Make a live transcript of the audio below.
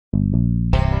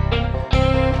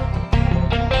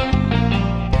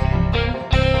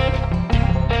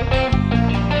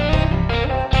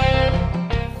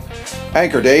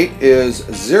Anchor date is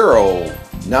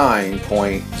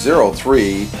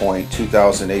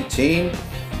 09.03.2018.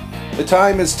 The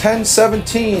time is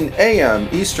 10:17 a.m.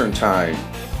 Eastern Time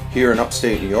here in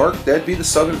upstate New York. That'd be the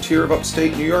southern tier of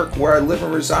upstate New York where I live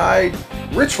and reside.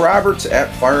 Rich Roberts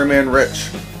at Fireman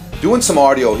Rich. Doing some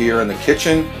audio here in the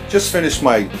kitchen. Just finished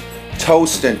my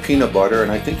toast and peanut butter,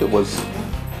 and I think it was,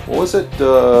 what was it?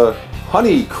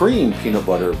 Honey cream peanut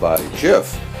butter by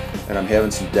Jif. And I'm having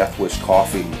some Death Wish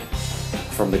coffee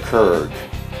from the Keurig.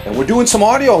 And we're doing some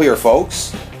audio here,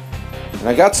 folks. And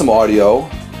I got some audio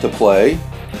to play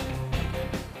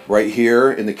right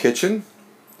here in the kitchen.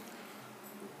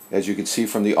 As you can see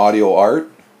from the audio art.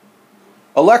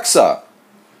 Alexa,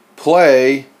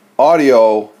 play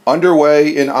audio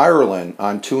Underway in Ireland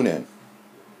on TuneIn.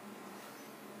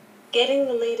 Getting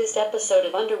the latest episode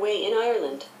of Underway in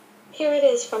Ireland. Here it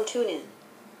is from TuneIn.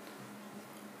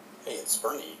 Hey, it's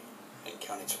Bernie in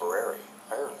County Tipperary,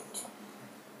 Ireland.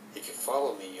 If you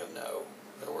follow me, you'll know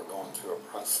that we're going through a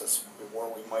process where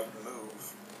we might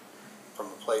move from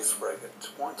a place where I get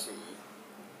 20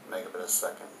 megabit a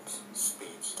second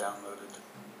speeds downloaded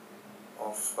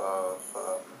off of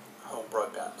home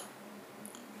broadband.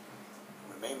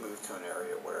 We may move to an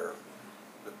area where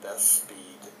the best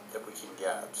speed that we can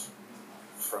get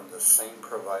from the same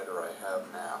provider I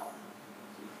have now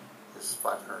is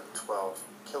 512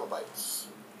 kilobits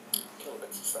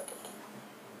a second.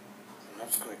 And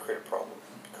that's going to create a problem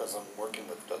because I'm working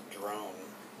with a drone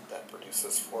that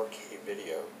produces 4K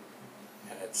video,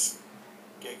 and it's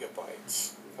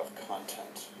gigabytes of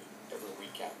content every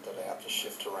weekend that I have to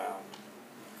shift around.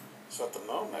 So at the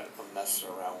moment, I'm messing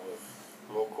around with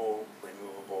local,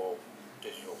 removable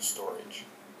digital storage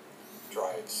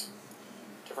drives.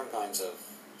 Different kinds of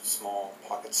small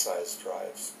pocket-sized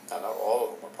drives. Now, not all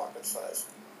of them are pocket-sized.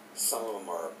 Some of them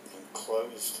are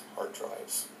enclosed hard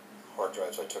drives. Hard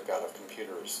drives I took out of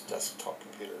computers, desktop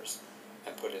computers,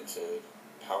 and put into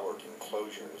powered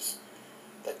enclosures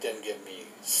that then give me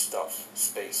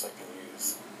space I can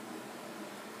use.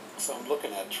 So I'm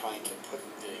looking at trying to put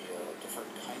the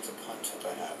different kinds of content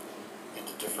I have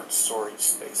into different storage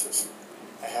spaces.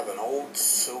 I have an old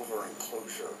silver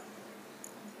enclosure.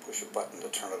 Push a button to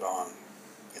turn it on.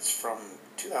 It's from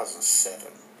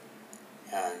 2007,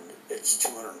 and it's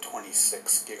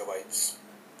 226 gigabytes.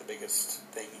 The biggest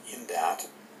thing in that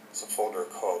is a folder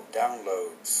called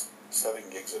Downloads, 7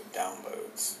 gigs of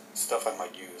downloads, stuff I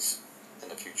might use in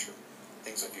the future,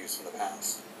 things I've used in the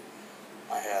past.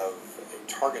 I have a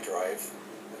Targa drive.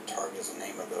 Targa is the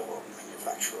name of the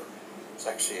manufacturer. It's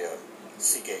actually a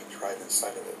Seagate drive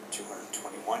inside of it,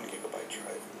 221 gigabyte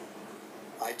drive.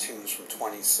 iTunes from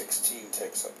 2016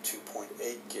 takes up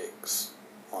 2.8 gigs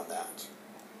on that.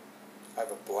 I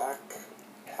have a black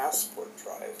Passport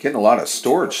drive. Getting a lot of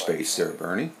storage space there,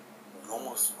 Bernie.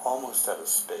 Almost out of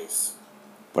space.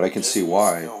 But I can see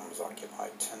why.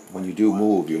 When you do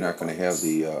move, you're not going to have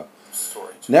the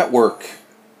network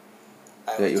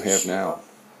that you have now.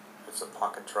 It's a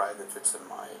pocket drive that fits in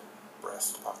my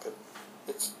breast pocket.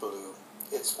 It's blue.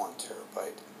 It's 1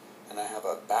 terabyte. And I have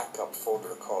a backup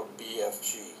folder called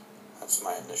BFG. That's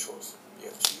my initials.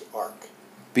 BFG ARC.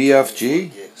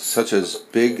 BFG, such as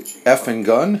Big Effing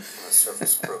Gun. On a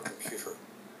Surface Pro computer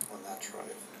on that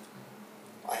drive.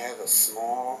 I have a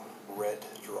small red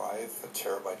drive, a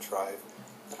terabyte drive,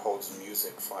 that holds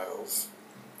music files.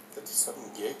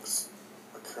 57 gigs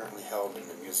are currently held in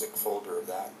the music folder of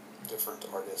that. Different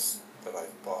artists that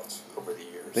I've bought over the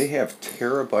years. They have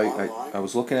terabyte. I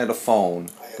was looking at a phone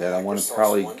that I want to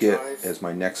probably get as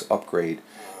my next upgrade,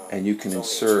 and you can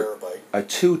insert a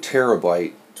 2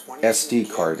 terabyte SD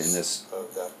card in this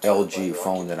LG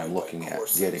phone that I'm looking at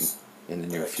getting in the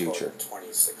near future.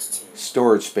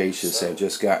 Storage spaces have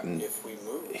just gotten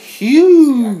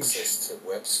huge. Access to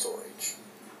web storage.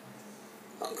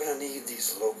 I'm going to need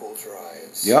these local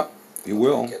drives. Yep, you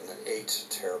will. I'm getting an 8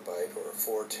 terabyte or a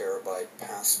 4 terabyte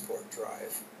Passport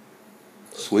drive.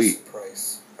 Sweet.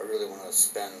 Price. I really want to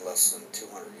spend less than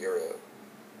 €200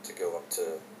 to go up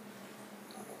to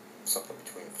something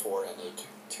between 4 and 8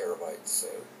 terabytes. So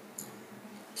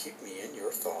keep me in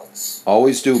your thoughts.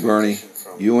 Always do, Bernie.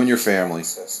 You and your family.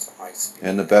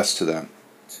 And the best to them.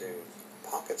 To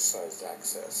pocket-sized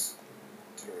access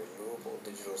to removable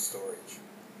digital storage.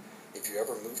 If you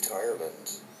ever move to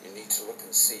Ireland, you need to look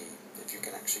and see if you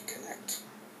can actually connect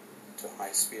to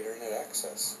high-speed internet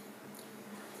access.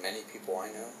 Many people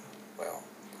I know, well,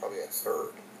 probably a third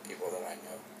of people that I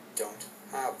know, don't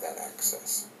have that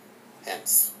access.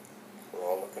 Hence, we're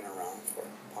all looking around for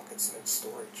pocket-sized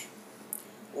storage.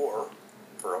 Or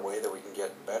for a way that we can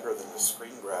get better than the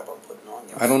screen grab I'm putting on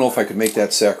you. I don't know if I could make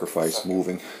that sacrifice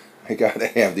moving. I gotta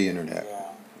have the internet.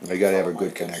 Yeah. I gotta have a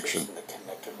good connection. In the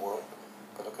connected world.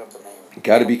 Go look up the name.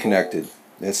 Gotta be connected.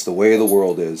 That's the way the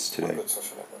world is today. Good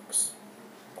social networks.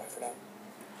 Bye for now.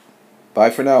 Bye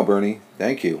for now, Bernie.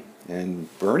 Thank you. And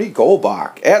Bernie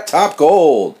Goldbach at Top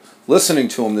Gold. Listening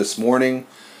to him this morning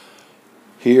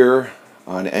here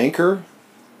on Anchor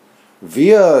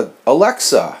via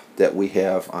Alexa that we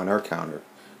have on our counter.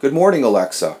 Good morning,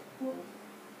 Alexa.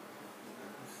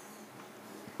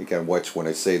 You gotta watch when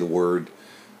I say the word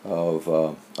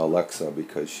of Alexa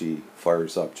because she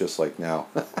fires up just like now.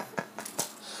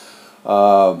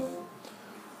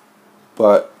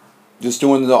 But just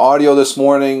doing the audio this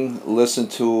morning, listen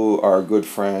to our good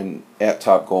friend at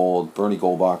Top Gold, Bernie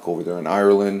Goldbach over there in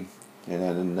Ireland,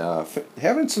 and then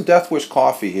having some Death Wish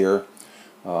coffee here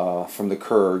from the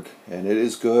Kurg, and it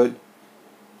is good.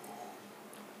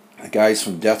 The guys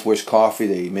from Death Wish Coffee,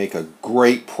 they make a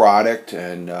great product,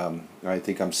 and I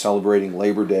think I'm celebrating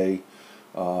Labor Day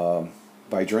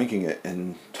by drinking it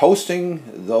and toasting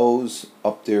those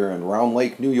up there in Round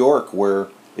Lake, New York, where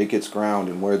it gets ground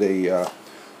and where they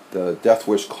the Death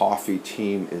Wish Coffee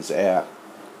team is at.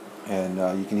 And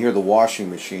you can hear the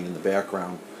washing machine in the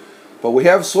background. But we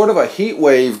have sort of a heat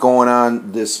wave going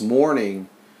on this morning.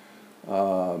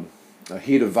 A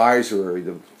heat advisory.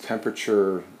 The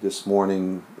temperature this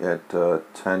morning at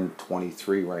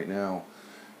 10:23 right now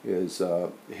is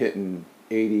hitting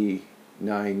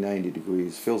 89, 90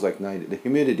 degrees. Feels like 90. The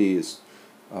humidity is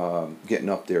getting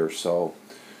up there. So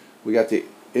we got the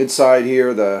inside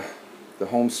here, the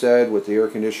homestead with the air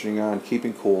conditioning on,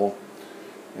 keeping cool,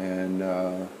 and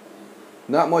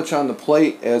not much on the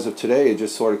plate as of today.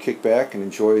 Just sort of kick back and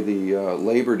enjoy the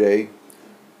Labor Day.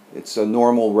 It's a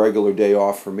normal, regular day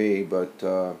off for me, but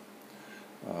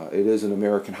it is an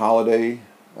American holiday,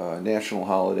 national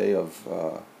holiday of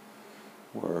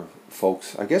where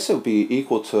folks, I guess it would be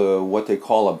equal to what they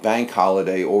call a bank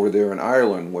holiday over there in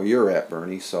Ireland, where you're at,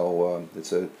 Bernie. So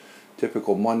it's a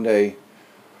typical Monday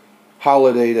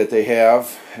holiday that they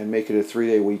have, and make it a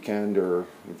 3-day weekend, or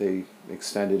they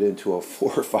extend it into a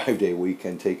 4 or 5 day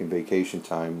weekend, taking vacation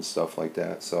time and stuff like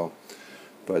that. So,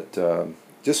 but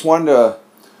just wanted to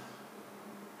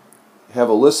have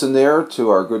a listen there to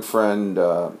our good friend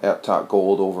at Top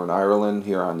Gold over in Ireland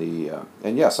here on the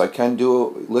and yes, I can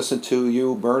listen to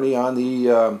you, Bernie, on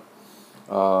the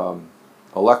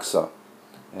Alexa,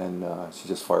 and she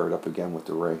just fired up again with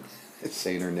the ring. It's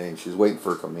saying her name. She's waiting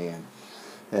for a command.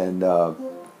 And they're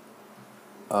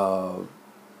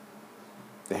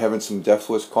having some Death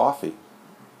Wish coffee.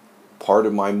 Part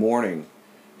of my morning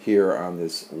here on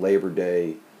this Labor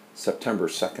Day, September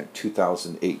 2nd,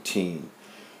 2018.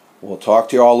 We'll talk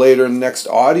to you all later in the next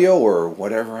audio or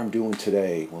whatever I'm doing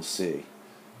today. We'll see.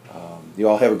 You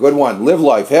all have a good one. Live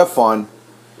life. Have fun.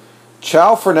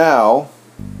 Ciao for now.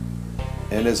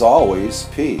 And as always,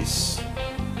 peace.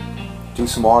 Do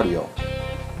some audio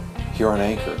here on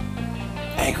Anchor.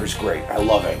 Anchor's great. I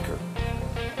love Anchor.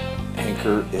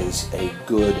 Anchor is a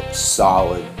good,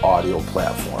 solid audio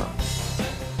platform.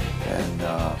 And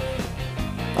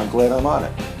I'm glad I'm on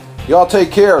it. Y'all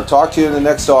take care. Talk to you in the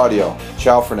next audio.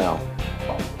 Ciao for now.